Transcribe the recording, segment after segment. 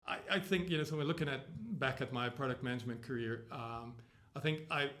I think, so we're looking back at my product management career. I think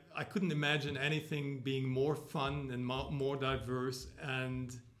I couldn't imagine anything being more fun and more diverse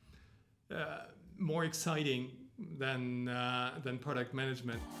and more exciting than product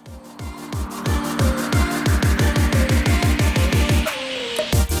management.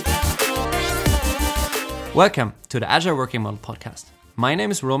 Welcome to the Agile Working Model podcast. My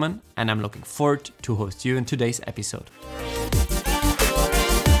name is Roman and I'm looking forward to host you in today's episode.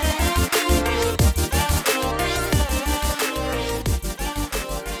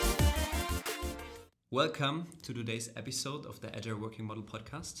 Welcome to today's episode of the Agile Working Model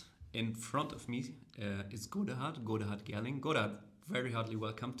podcast. In front of me is Godehard Gerling. Godehard, very heartily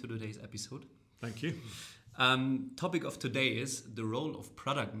welcome to today's episode. Thank you. Topic of today is the role of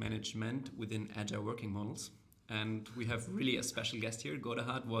product management within Agile Working Models. And we have really a special guest here.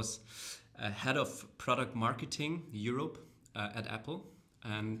 Godehard was head of product marketing Europe at Apple.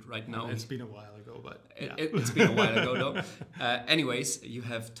 And right now... It's been a while ago, but... Yeah. It's been a while ago, though. Anyways, you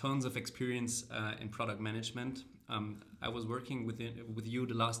have tons of experience in product management. I was working with you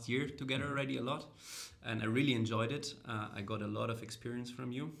the last year together already a lot. And I really enjoyed it. I got a lot of experience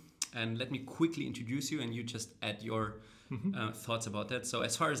from you. And let me quickly introduce you and you just add your thoughts about that. So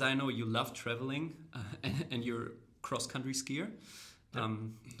as far as I know, you love traveling and you're cross-country skier.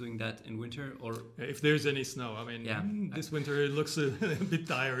 Doing that in winter or... If there's any snow. I mean, this winter it looks a bit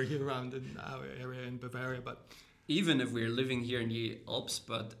dire here around in our area in Bavaria, but... Even if we're living here in the Alps,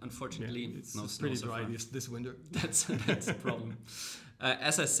 but unfortunately it's no snow. Pretty dry this winter. That's a problem.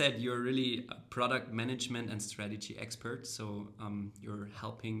 As I said, you're really a product management and strategy expert. So you're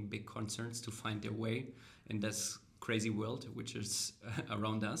helping big concerns to find their way in this crazy world, which is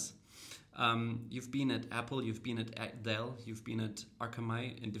around us. You've been at Apple, you've been at Dell, you've been at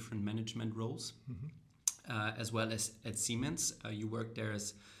Akamai in different management roles, as well as at Siemens. You worked there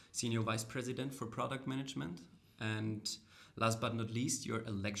as Senior Vice President for Product Management. And last but not least, you're a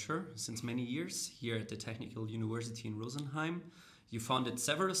lecturer since many years here at the Technical University in Rosenheim. You founded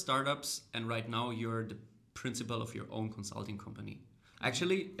several startups, and right now you're the principal of your own consulting company.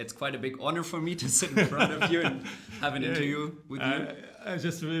 Actually, it's quite a big honor for me to sit in front of you and have an interview with you.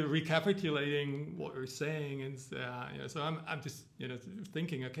 Just recapitulating what you're saying, and so I'm just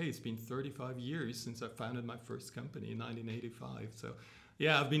thinking. Okay, it's been 35 years since I founded my first company in 1985. So.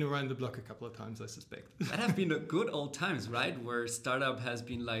 Yeah, I've been around the block a couple of times, I suspect. That have been the good old times, right? Where startup has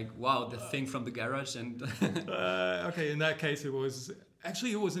been like, wow, the thing from the garage. And okay, in that case, it was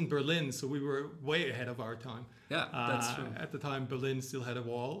in Berlin, so we were way ahead of our time. Yeah, that's true. At the time, Berlin still had a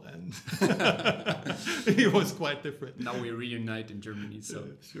wall, and it was quite different. Now we reunite in Germany, so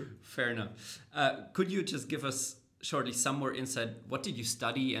sure. Fair enough. Could you just give us shortly some more insight? What did you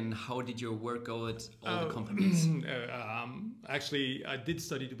study and how did your work go at all the companies? Actually, I did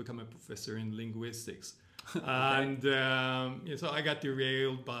study to become a professor in linguistics. Okay. And so I got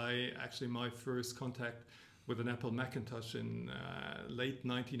derailed by actually my first contact with an Apple Macintosh in late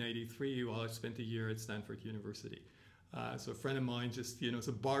 1983 while I spent a year at Stanford University. So a friend of mine just,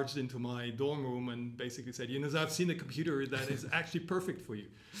 so barged into my dorm room and basically said, so I've seen a computer that is actually perfect for you.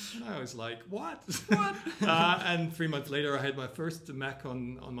 And I was like, what? And 3 months later, I had my first Mac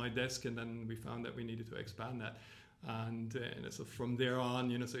on my desk, and then we found that we needed to expand that. And so from there on,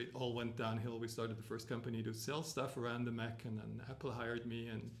 so it all went downhill. We started the first company to sell stuff around the Mac, and then Apple hired me,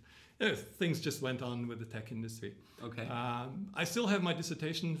 and things just went on with the tech industry. Okay. I still have my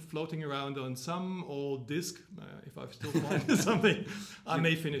dissertation floating around on some old disk. If I still find something, I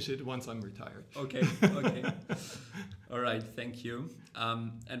may finish it once I'm retired. Okay. All right, thank you.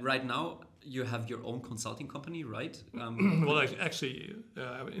 And right now, you have your own consulting company, right? Well, actually,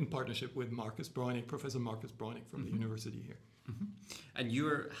 in partnership with Professor Markus Bräunig from the university here. Mm-hmm. And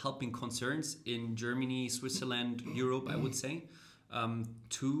you're helping concerns in Germany, Switzerland, Europe, I would say.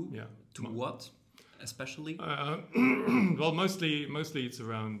 To what, especially? Well, mostly it's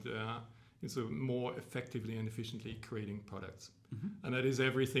around more effectively and efficiently creating products. Mm-hmm. And that is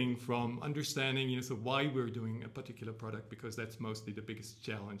everything from understanding, so why we're doing a particular product, because that's mostly the biggest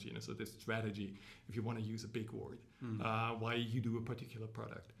challenge, so the strategy, if you want to use a big word, why you do a particular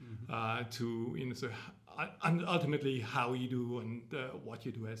product, and ultimately how you do and what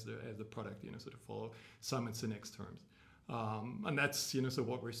you do as the product, to follow Simon Sinek's terms. And that's, so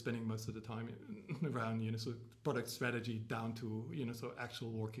what we're spending most of the time around, so product strategy down to, so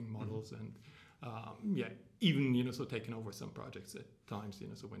actual working models and, even, so taking over some projects at times,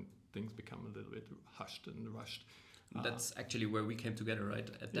 so when things become a little bit hushed and rushed. That's actually where we came together, right?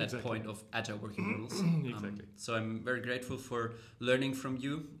 At that Exactly. point of agile working models. Exactly. So I'm very grateful for learning from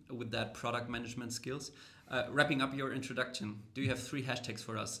you with that product management skills. Wrapping up your introduction, do you have 3 hashtags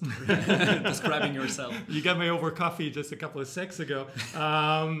for us describing yourself? You got me over coffee just a couple of seconds ago.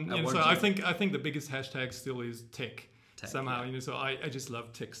 And so I think the biggest hashtag still is tech. Somehow, yeah. so I just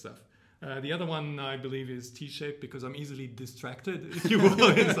love tech stuff. The other one I believe is T-shaped because I'm easily distracted, if you will.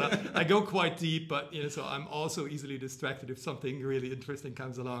 So I go quite deep, but so I'm also easily distracted if something really interesting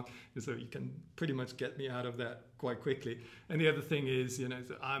comes along. So you can pretty much get me out of that quite quickly. And the other thing is, so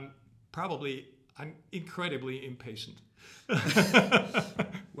I'm incredibly impatient.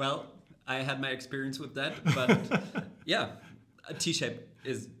 Well, I had my experience with that, but yeah, a T-shape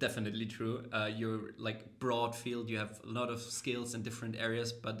is definitely true. You're like broad field, you have a lot of skills in different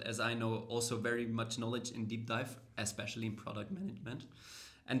areas, but as I know, also very much knowledge in deep dive, especially in product management.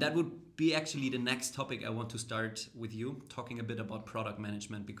 And that would be actually the next topic I want to start with you, talking a bit about product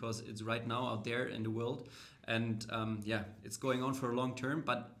management, because it's right now out there in the world. And it's going on for a long term.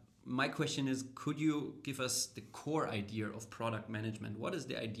 But my question is, could you give us the core idea of product management? What is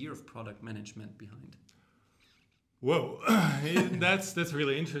the idea of product management behind? Whoa, that's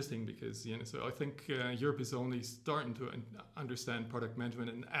really interesting because so I think Europe is only starting to understand product management,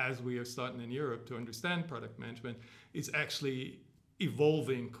 and as we are starting in Europe to understand product management, it's actually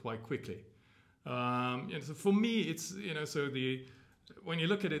evolving quite quickly. So for me, it's when you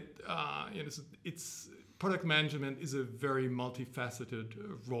look at it, it's product management is a very multifaceted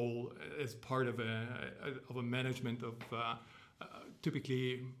role as part of a management of.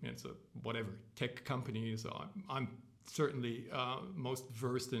 Typically, it's a whatever tech company, so I'm certainly most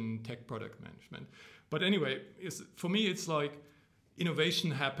versed in tech product management. But anyway, for me, it's like innovation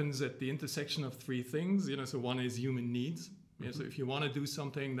happens at the intersection of 3 things. So one is human needs. So if you want to do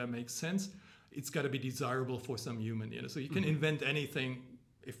something that makes sense, it's got to be desirable for some human. So you can invent anything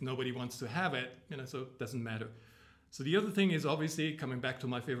if nobody wants to have it. So it doesn't matter. So the other thing is obviously coming back to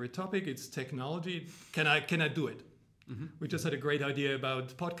my favorite topic. It's technology. Can I do it? We just had a great idea about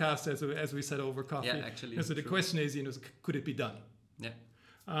podcasts as we said over coffee. Yeah, actually. So the question is, could it be done? Yeah.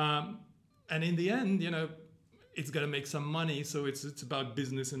 And in the end, it's got to make some money. So it's about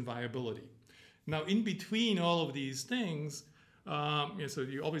business and viability. Now, in between all of these things, so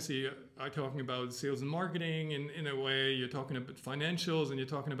you obviously are talking about sales and marketing in a way. You're talking about financials and you're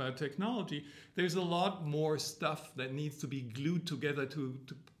talking about technology. There's a lot more stuff that needs to be glued together to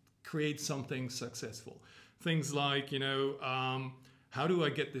create something successful. Things like, how do I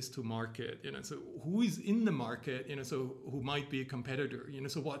get this to market? So who is in the market? So who might be a competitor?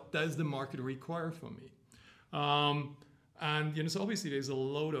 So what does the market require from me? And so obviously there's a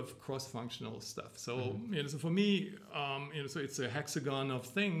load of cross-functional stuff. So so for me, so it's a hexagon of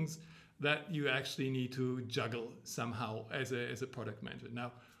things that you actually need to juggle somehow as a product manager.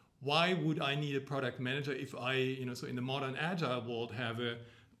 Now, why would I need a product manager if I so in the modern agile world have a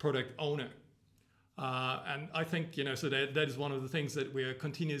product owner? And I think so that is one of the things that we are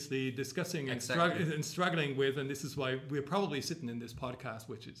continuously discussing and struggling with, and this is why we're probably sitting in this podcast,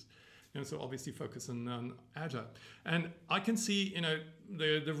 which is so obviously focusing on agile. And I can see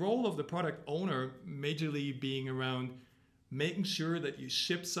the role of the product owner majorly being around making sure that you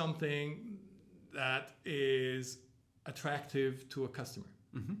ship something that is attractive to a customer.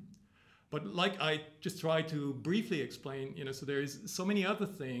 But like I just tried to briefly explain, so there's so many other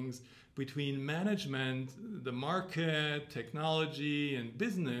things between management, the market, technology, and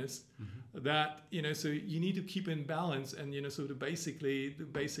business that so you need to keep in balance, and so to basically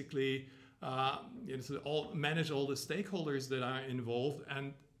so manage all the stakeholders that are involved.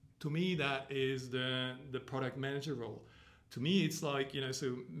 And to me, that is the product manager role. To me, it's like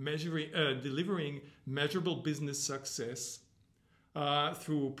so delivering measurable business success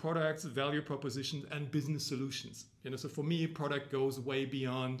through products, value propositions, and business solutions. So for me, product goes way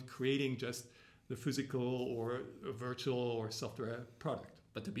beyond creating just the physical or a virtual or software product.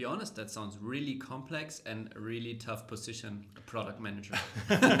 But to be honest, that sounds really complex and a really tough position, a product manager.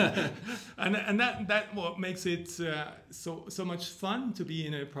 and that what makes it so much fun to be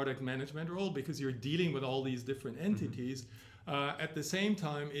in a product management role, because you're dealing with all these different entities. At the same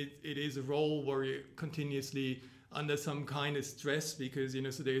time, it is a role where you're continuously under some kind of stress, because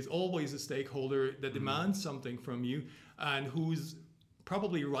so there's always a stakeholder that demands something from you, and whose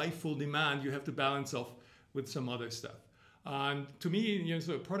probably rightful demand you have to balance off with some other stuff. And to me,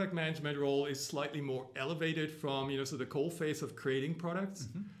 so a product management role is slightly more elevated from so the cold face of creating products,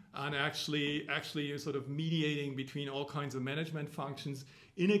 and actually sort of mediating between all kinds of management functions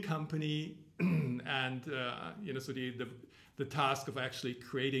in a company, and so the task of actually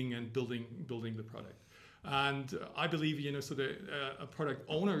creating and building the product. And I believe, so the a product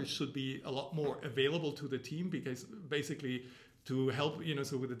owner should be a lot more available to the team, because basically to help,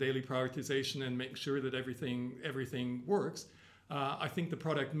 so with the daily prioritization and make sure that everything works. I think the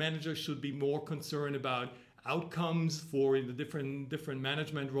product manager should be more concerned about outcomes for the different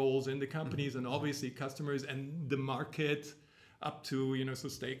management roles in the companies, and obviously customers and the market, up to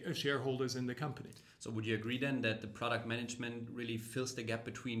shareholders in the company. So would you agree then that the product management really fills the gap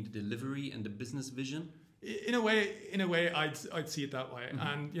between the delivery and the business vision? In a way, I'd see it that way.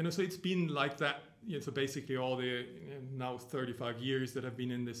 And so it's been like that. So basically all the now 35 years that I've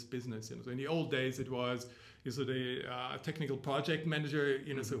been in this business. So in the old days, it was the technical project manager.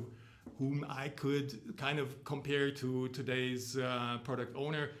 So whom I could kind of compare to today's product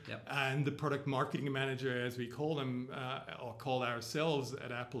owner, and the product marketing manager, as we call them, or call ourselves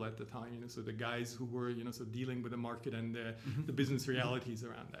at Apple at the time. So the guys who were dealing with the market and the business realities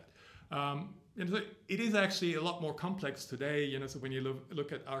around that. And so it is actually a lot more complex today. So when you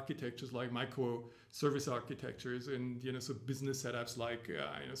look at architectures like microservice architectures, and so business setups like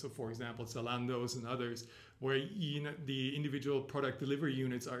so for example Zalando's and others, where the individual product delivery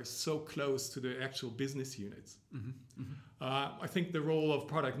units are so close to the actual business units. I think the role of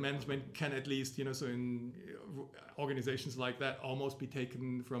product management can at least so in organizations like that almost be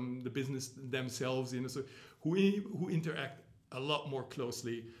taken from the business themselves. So who interact a lot more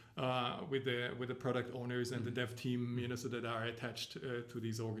closely with the product owners and the dev team, so that are attached to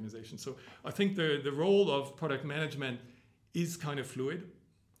these organizations. So I think the role of product management is kind of fluid,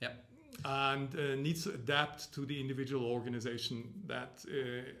 and needs to adapt to the individual organization that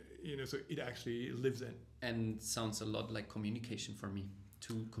so it actually lives in. And sounds a lot like communication for me.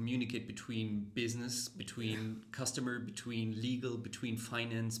 To communicate between business, between customer, between legal, between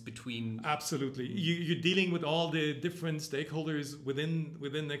finance, between... Absolutely. You're dealing with all the different stakeholders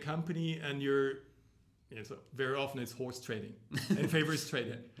within the company, and so very often it's horse trading and favors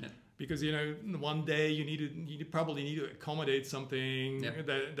trading. Because one day you probably need to accommodate something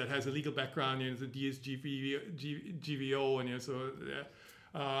that has a legal background, the DSGVO,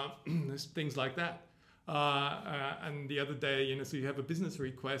 and things like that. And the other day, so you have a business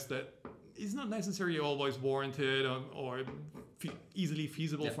request that is not necessarily always warranted or easily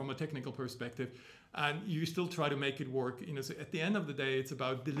feasible from a technical perspective, and you still try to make it work. So at the end of the day, it's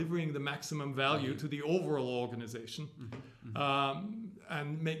about delivering the maximum value to the overall organization,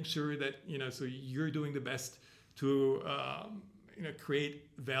 and making sure that so you're doing the best to create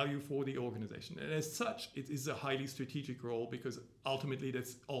value for the organization. And as such, it is a highly strategic role, because ultimately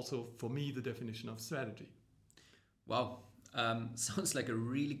that's also, for me, the definition of strategy. Wow. Sounds like a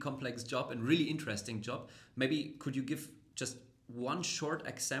really complex job and really interesting job. Maybe could you give just one short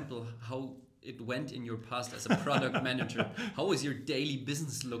example how it went in your past as a product manager? How was your daily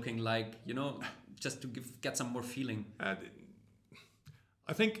business looking like, just to get some more feeling? I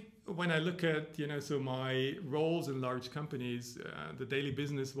think when I look at, so my roles in large companies, the daily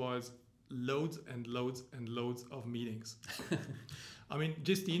business was loads and loads and loads of meetings. I mean,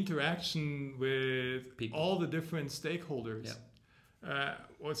 just the interaction with people, all the different stakeholders,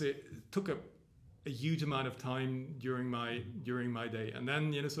 took a huge amount of time during my day. And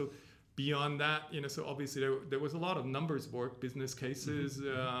then, so beyond that, so obviously there was a lot of numbers work, business cases,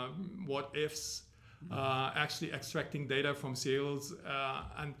 what ifs, actually extracting data from sales,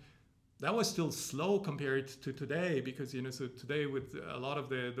 and that was still slow compared to today, because so today with a lot of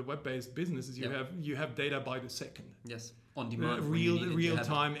the web-based businesses, you have data by the second. Yes, on demand, real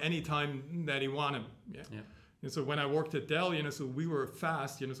time, anytime that you want them. And so when I worked at Dell, so we were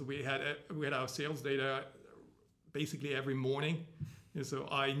fast. So we had our sales data basically every morning. So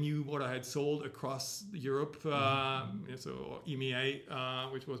I knew what I had sold across Europe, so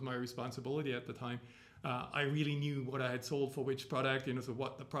EMEA, which was my responsibility at the time. I really knew what I had sold for which product, so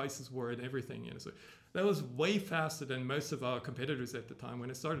what the prices were and everything. So that was way faster than most of our competitors at the time.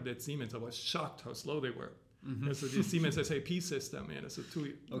 When I started at Siemens, I was shocked how slow they were. So the Siemens SAP system, so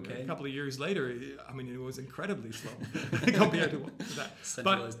a couple of years later, I mean, it was incredibly slow compared to that.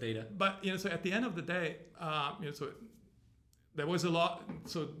 Centralized data. But so at the end of the day, so there was a lot.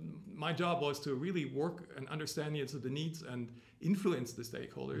 So my job was to really work and understand the needs and influence the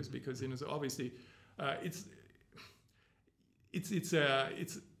stakeholders, because so obviously it's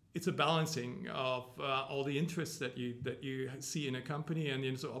a balancing of all the interests that you see in a company,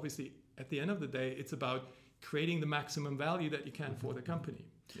 and so obviously at the end of the day, it's about creating the maximum value that you can for the company.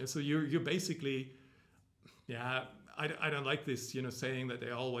 So you're basically, I don't like this saying that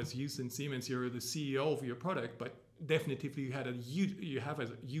they always use in Siemens, you're the CEO of your product, but definitively you have a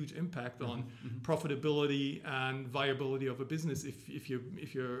huge impact on profitability and viability of a business if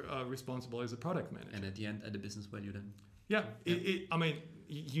you're responsible as a product manager. And at the end, at the business value then. Yeah, I mean,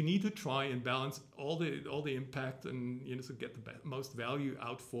 you need to try and balance all the impact and so get the most value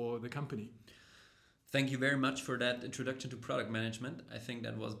out for the company. Thank you very much for that introduction to product management. I think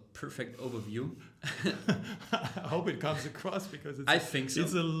that was a perfect overview. I hope it comes across because I think so.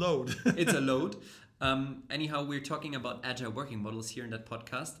 It's a load. It's a load. Anyhow, we're talking about agile working models here in that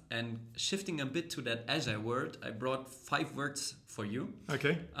podcast, and shifting a bit to that agile word, I brought 5 words for you.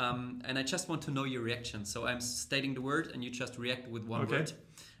 Okay. And I just want to know your reaction. So I'm stating the word and you just react with one word.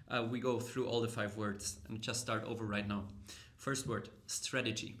 We go through all the 5 words and just start over right now. First word,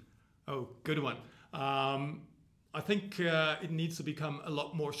 strategy. Oh, good one. I think it needs to become a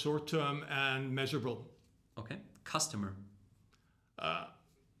lot more short-term and measurable. Okay. Customer.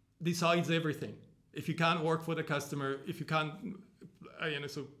 Decides everything. If you can't work for the customer, if you can't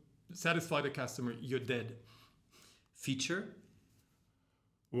satisfy the customer, you're dead. Feature.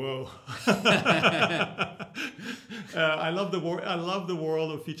 Whoa. I love the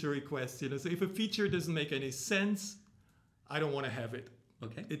world of feature requests. So if a feature doesn't make any sense, I don't want to have it.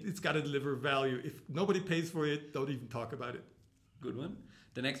 Okay. It's got to deliver value. If nobody pays for it, don't even talk about it. Good one.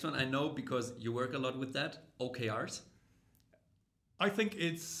 The next one I know because you work a lot with that. OKRs. I think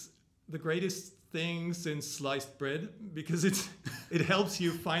it's the greatest thing since sliced bread because it helps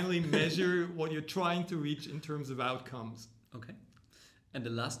you finally measure what you're trying to reach in terms of outcomes. Okay. And the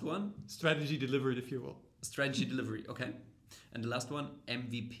last one? Strategy delivered, if you will. Strategy delivery. Okay. And the last one,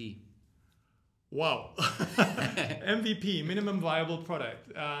 MVP. Wow. MVP, minimum viable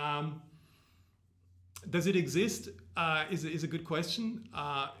product. Does it exist? Is a good question.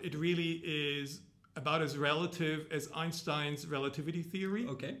 It really is about as relative as Einstein's relativity theory.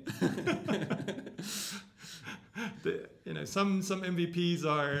 Okay. Some MVPs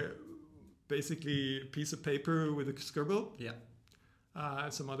are basically a piece of paper with a scribble. Yeah.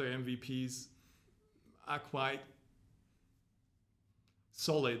 Some other MVPs are quite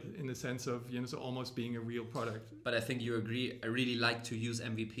solid in the sense of so almost being a real product. But I think you agree. I really like to use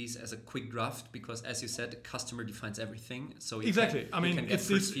MVPs as a quick draft because, as you said, the customer defines everything. So you can get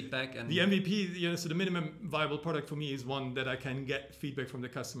first feedback and the MVP. So the minimum viable product for me is one that I can get feedback from the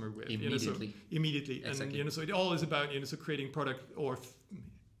customer with immediately. Immediately, exactly. And so it all is about creating product or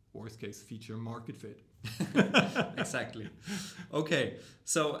worst case feature market fit. Exactly. Okay,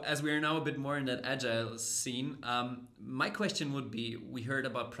 so as we are now a bit more in that agile scene, my question would be, we heard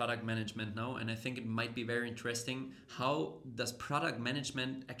about product management now, and I think it might be very interesting. How does product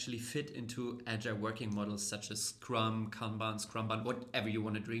management actually fit into agile working models such as Scrum, Kanban, Scrumban, whatever you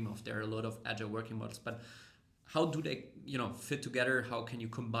want to dream of? There are a lot of agile working models, but how do they fit together? How can you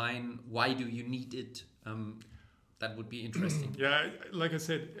combine? Why do you need it? That would be interesting. Yeah, like I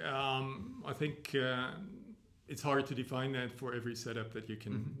said, I think it's hard to define that for every setup that you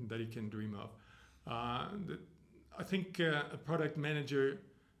can dream of. I think a product manager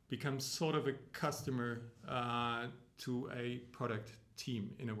becomes sort of a customer to a product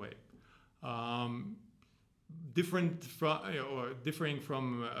team in a way. Differing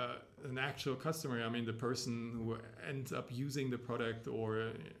from an actual customer. I mean, the person who ends up using the product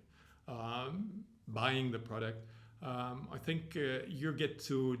or buying the product. I think you get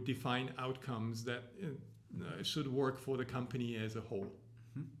to define outcomes that should work for the company as a whole.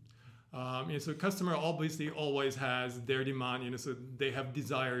 So customer obviously always has their demand, so they have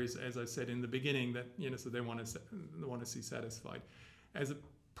desires, as I said in the beginning, that so they want to see satisfied. As a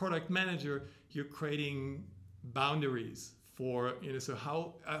product manager, you're creating boundaries for so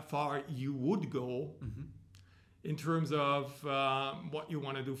how far you would go. In terms of what you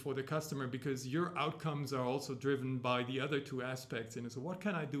want to do for the customer, because your outcomes are also driven by the other 2 aspects. So what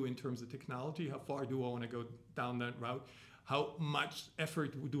can I do in terms of technology? How far do I want to go down that route? How much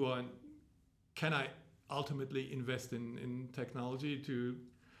effort can I ultimately invest in technology to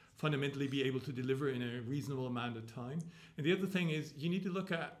fundamentally be able to deliver in a reasonable amount of time? And the other thing is you need to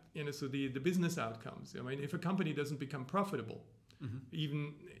look at the business outcomes. I mean, if a company doesn't become profitable,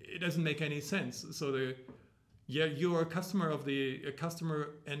 even it doesn't make any sense. So you're a customer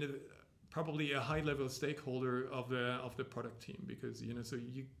and probably a high-level stakeholder of the product team because so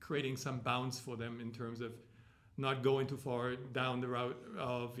you're creating some bounds for them in terms of not going too far down the route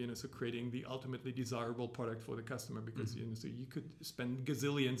of so creating the ultimately desirable product for the customer because so you could spend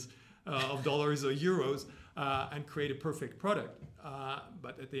gazillions of dollars or euros and create a perfect product,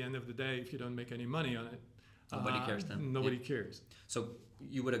 but at the end of the day, if you don't make any money on it, nobody cares then. Nobody cares. So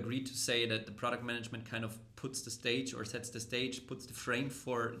you would agree to say that the product management kind of puts the stage or sets the stage, puts the frame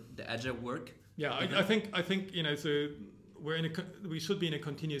for the agile work Yeah, I think so. We should be in a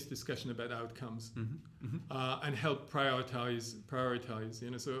continuous discussion about outcomes and help prioritize.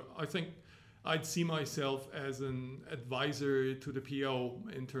 So I think I'd see myself as an advisor to the PO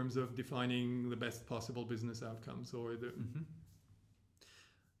in terms of defining the best possible business outcomes or the.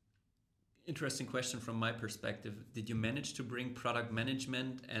 Interesting question from my perspective. Did you manage to bring product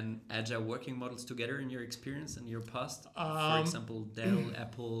management and agile working models together in your experience in your past? For example, Dell,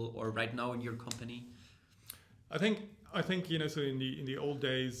 Apple, or right now in your company? I think so in the old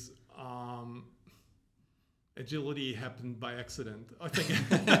days, agility happened by accident. I think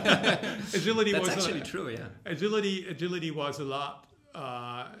agility That's was actually true. Yeah. Agility was a lot.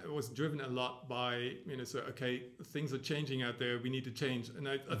 Was driven a lot by so okay, things are changing out there. We need to change, and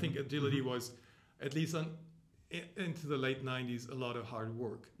I think agility was at least into the late 90s a lot of hard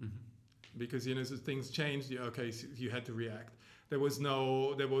work because so things changed. Okay, so you had to react. There was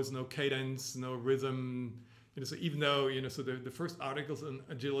no cadence, no rhythm. So even though so the first articles on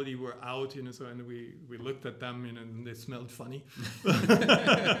agility were out, so and we looked at them and they smelled funny.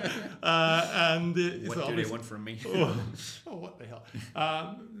 And what do they want from me? What the hell?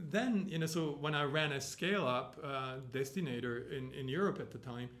 Then so when I ran a scale up Destinator in Europe at the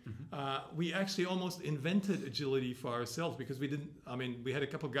time, we actually almost invented agility for ourselves because we didn't. I mean, we had a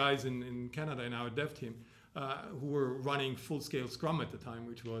couple guys in Canada in our dev team. Who were running full-scale Scrum at the time,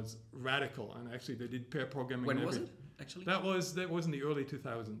 which was radical, and actually they did pair programming. When was it actually? That was in the early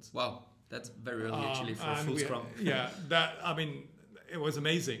 2000s. Wow, that's very early actually for full Scrum. It was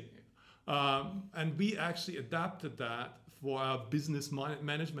amazing, and we actually adapted that for our business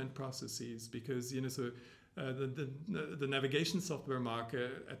management processes because so the navigation software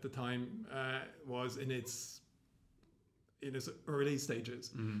market at the time was in its early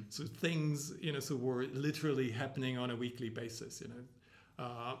stages. So things so were literally happening on a weekly basis.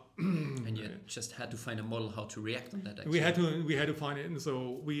 And you just had to find a model how to react on that. Actually. We had to find it, and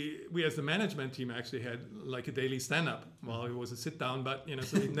so we as the management team actually had like a daily stand up. Well, it was a sit down, but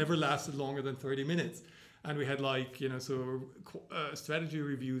so it never lasted longer than 30 minutes. And we had like strategy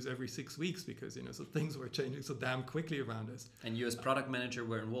reviews every 6 weeks because so things were changing so damn quickly around us. And you as product manager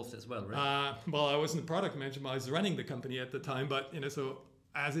were involved as well, right? Well, I wasn't a product manager, I was running the company at the time. But so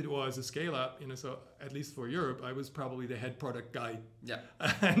as it was a scale up, so at least for Europe, I was probably the head product guy. Yeah.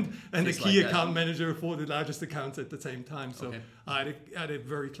 and the key account manager for the largest accounts at the same time. So I had a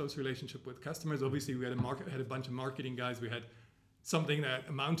very close relationship with customers. Obviously, we had a bunch of marketing guys. We had something that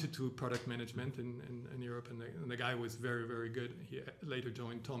amounted to product management in Europe, and the guy was very, very good. He later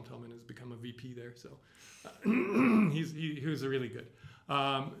joined TomTom and has become a VP there. So he was really good.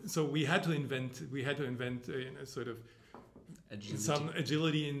 So we had to invent sort of some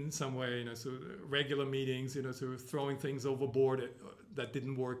agility in some way. So regular meetings, sort of throwing things overboard that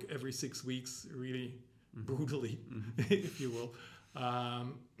didn't work every 6 weeks, really brutally, if you will.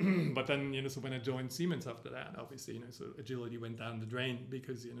 But then so when I joined Siemens after that, obviously so agility went down the drain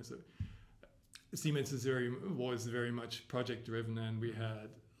because so Siemens was very much project driven, and we had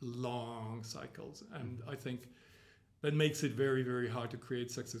long cycles, and I think that makes it very, very hard to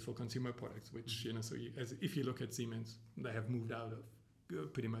create successful consumer products, which so if you look at Siemens, they have moved out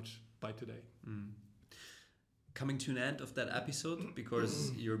of pretty much by today. Coming to an end of that episode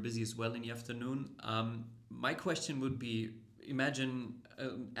because you're busy as well in the afternoon, my question would be, imagine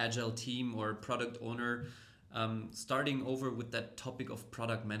an agile team or product owner starting over with that topic of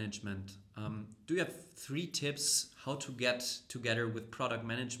product management. Do you have 3 tips how to get together with product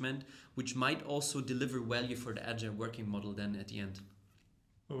management, which might also deliver value for the agile working model then at the end?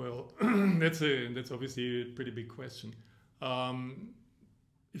 Well, that's obviously a pretty big question.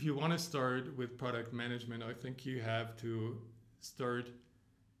 If you want to start with product management, I think you have to start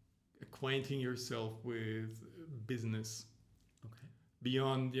acquainting yourself with business.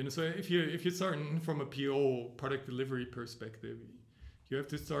 Beyond, so if you're starting from a PO product delivery perspective, you have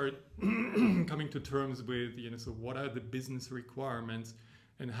to start coming to terms with so what are the business requirements,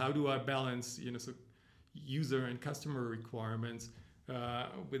 and how do I balance so user and customer requirements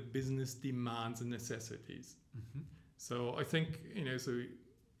with business demands and necessities. So I think so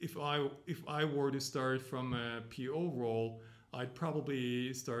if I were to start from a PO role, I'd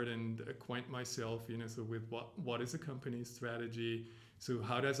probably start and acquaint myself so with what is the company's strategy. So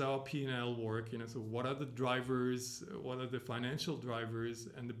how does our P&L work? So what are the drivers? What are the financial drivers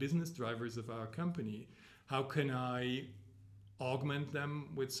and the business drivers of our company? How can I augment them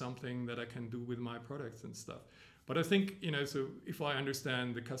with something that I can do with my products and stuff? But I think so if I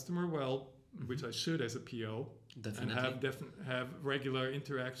understand the customer well, which I should as a PO, definitely, and have regular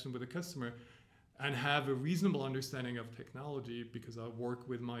interaction with the customer, and have a reasonable understanding of technology, because I work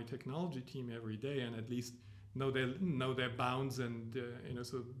with my technology team every day, and at least know their bounds and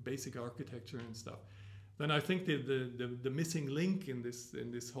so basic architecture and stuff, then I think the missing link in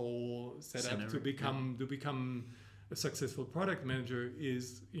this whole setup to become a successful product manager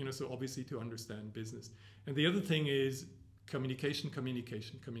is so obviously to understand business. And the other thing is communication.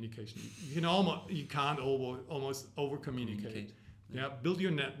 You can't almost over communicate. Yeah, build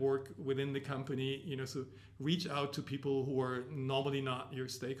your network within the company, so reach out to people who are normally not your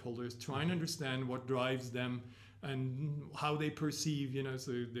stakeholders. Try and understand what drives them and how they perceive,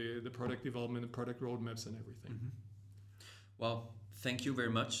 so the product development, the product roadmaps and everything. Well, thank you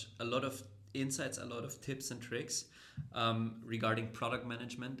very much. A lot of insights, a lot of tips and tricks regarding product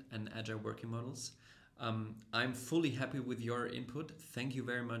management and agile working models. I'm fully happy with your input. Thank you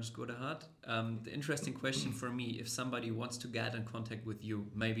very much, Godehard. The interesting question for me, if somebody wants to get in contact with you,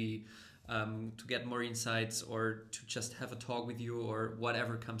 maybe to get more insights or to just have a talk with you or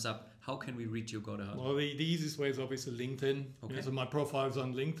whatever comes up, how can we reach you, Godehard? Well, the easiest way is obviously LinkedIn. Okay. So my profile is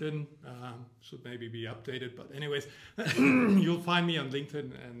on LinkedIn. Should maybe be updated, but anyways, you'll find me on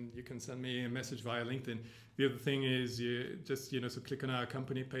LinkedIn and you can send me a message via LinkedIn. The other thing is you just, so click on our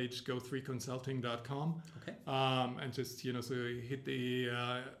company page, go3consulting.com. Okay. And just, so hit the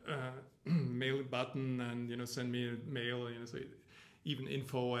mail button and, send me a mail, so even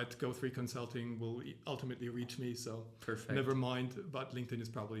info@Go3Consulting will ultimately reach me. So perfect. Never mind, but LinkedIn is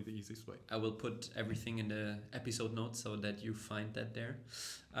probably the easiest way. I will put everything in the episode notes so that you find that there.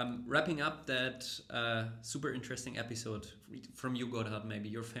 Wrapping up that super interesting episode from you, Godehard, maybe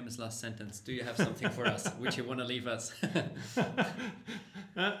your famous last sentence. Do you have something for us which you want to leave us?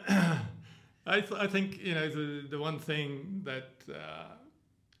 I think, the one thing that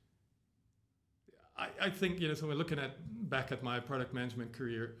I think, so we're looking back at my product management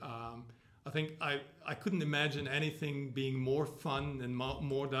career. I think I couldn't imagine anything being more fun and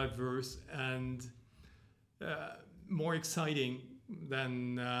more diverse and more exciting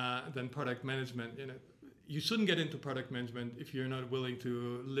than product management. You shouldn't get into product management if you're not willing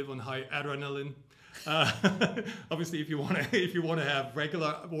to live on high adrenaline. Obviously, if you want to have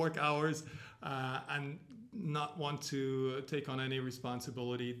regular work hours and not want to take on any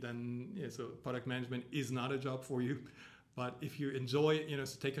responsibility, then so product management is not a job for you. But if you enjoy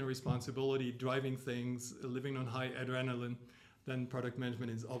taking responsibility, driving things, living on high adrenaline, then product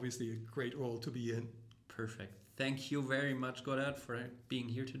management is obviously a great role to be in. Perfect. Thank you very much, Godehard, for being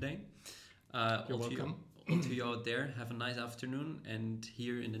here today. You're welcome. All to you out there, have a nice afternoon and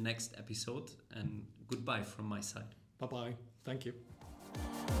here in the next episode, and goodbye from my side. Bye-bye. Thank you.